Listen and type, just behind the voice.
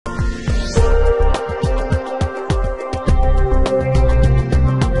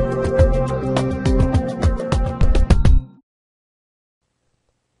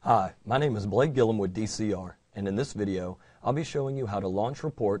My name is Blake Gillum with DCR, and in this video, I'll be showing you how to launch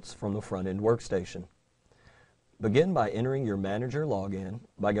reports from the front-end workstation. Begin by entering your Manager login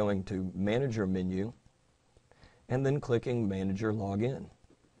by going to Manager menu and then clicking Manager Login.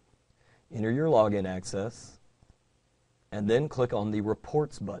 Enter your login access and then click on the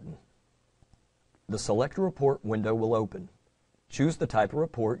Reports button. The Select a Report window will open. Choose the type of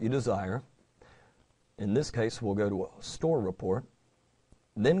report you desire. In this case, we'll go to a store report.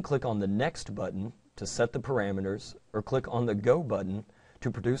 Then click on the Next button to set the parameters, or click on the Go button to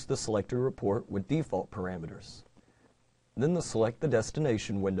produce the selected report with default parameters. Then the Select the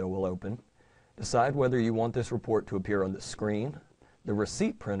Destination window will open. Decide whether you want this report to appear on the screen, the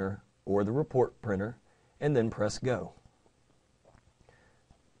receipt printer, or the report printer, and then press Go.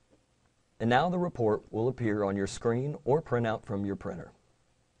 And now the report will appear on your screen or print out from your printer.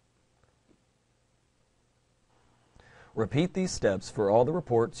 Repeat these steps for all the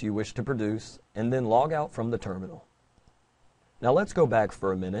reports you wish to produce, and then log out from the terminal. Now let's go back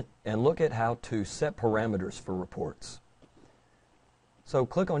for a minute and look at how to set parameters for reports. So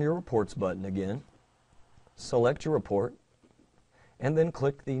click on your Reports button again, select your report, and then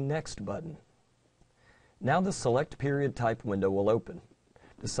click the Next button. Now the Select Period Type window will open.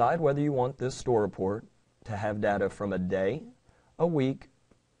 Decide whether you want this store report to have data from a day, a week,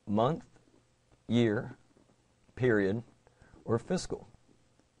 month, year, period, or fiscal.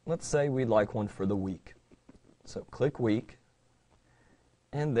 Let's say we'd like one for the week. So click Week,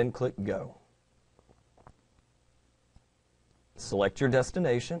 and then click Go. Select your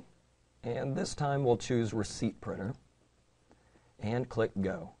destination, and this time we'll choose Receipt Printer, and click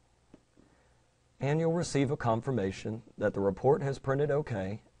Go. And you'll receive a confirmation that the report has printed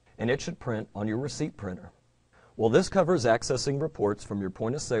OK, and it should print on your receipt printer. Well, this covers accessing reports from your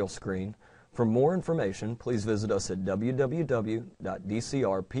point of sale screen. For more information, please visit us at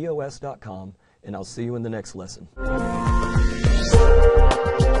www.dcrpos.com, and I'll see you in the next lesson.